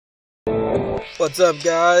What's up,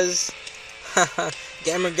 guys?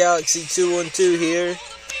 Gamer Galaxy 212 here.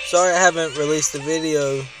 Sorry I haven't released a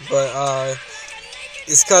video, but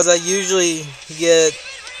it's because I usually get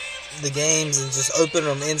the games and just open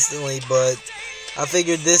them instantly, but I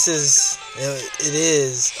figured it is a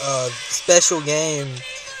special game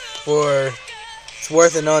it's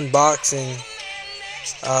worth an unboxing.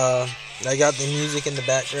 I got the music in the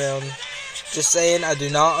background. Just saying, I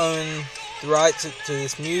do not own the rights to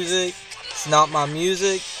this music. It's not my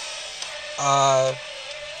music.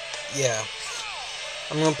 Yeah.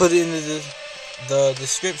 I'm gonna put it in the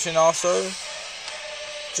description also.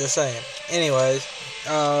 Just saying. Anyways,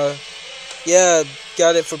 yeah,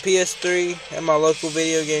 got it for PS3 at my local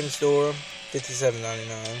video game store,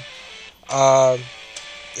 $57.99.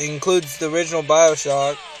 It includes the original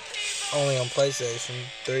BioShock, only on PlayStation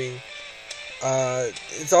 3.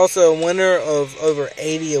 It's also a winner of over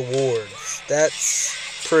 80 awards. That's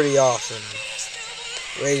pretty awesome.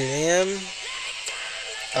 Rated M.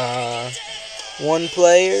 1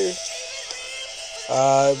 player.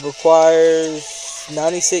 Requires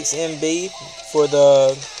 96 MB for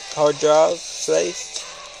the hard drive space.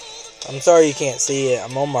 I'm sorry you can't see it.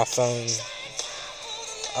 I'm on my phone.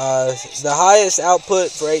 The highest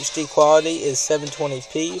output for HD quality is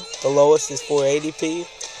 720p. The lowest is 480p.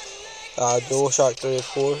 DualShock 3, of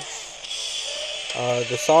course.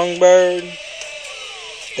 The Songbird.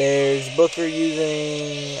 There's Booker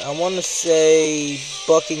using, I want to say,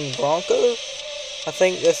 Bucking Bronco. I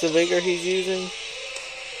think that's the vigor he's using.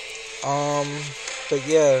 But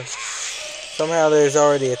yeah, somehow there's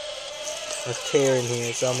already a tear in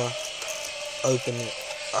here, so I'm gonna open it.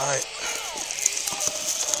 Alright.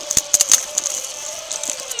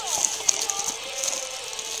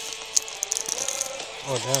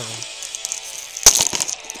 Oh, damn.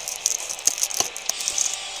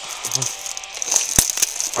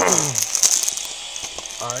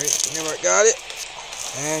 Alright, never got it.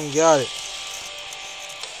 And got it.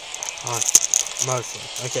 Alright, mostly.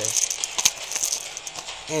 Okay.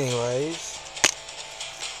 Anyways.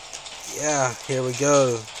 Yeah, here we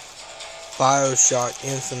go. BioShock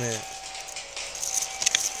Infinite.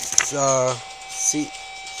 It's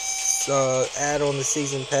add on the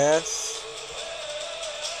season pass.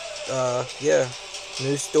 Yeah.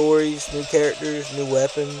 New stories, new characters, new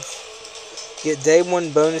weapons. Get day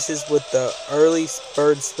 1 bonuses with the early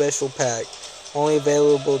bird special pack, only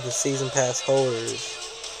available to season pass holders.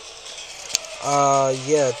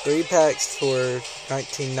 Yeah, 3 packs for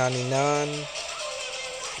 $19.99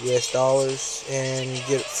 US dollars, and you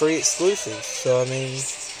get free exclusives. So I mean,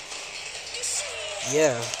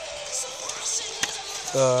 yeah.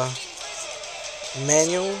 The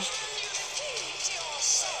manual.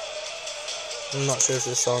 I'm not sure if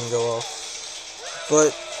this song go off,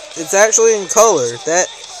 but it's actually in color.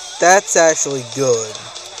 That's actually good.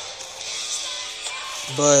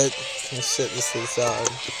 But let's set this to the side.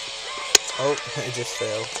 Oh, it just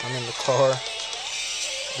fell. I'm in the car.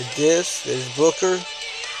 The disc, there's Booker.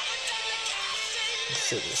 Let's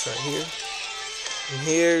set this right here. And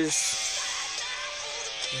here's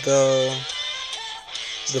the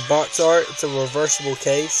box art. It's a reversible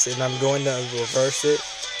case, and I'm going to reverse it.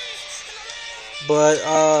 But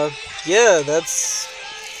yeah, that's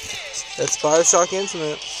BioShock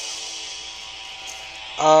Infinite.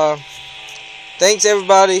 Thanks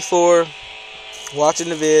everybody for watching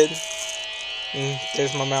the vid. And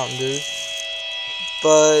there's my Mountain Dew.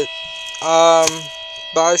 But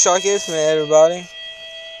BioShock Infinite, everybody.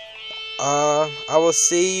 I will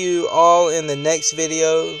see you all in the next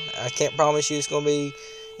video. I can't promise you it's gonna be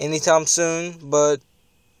anytime soon, but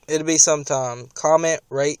it'll be sometime. Comment,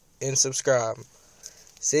 rate, and subscribe.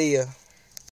 See ya.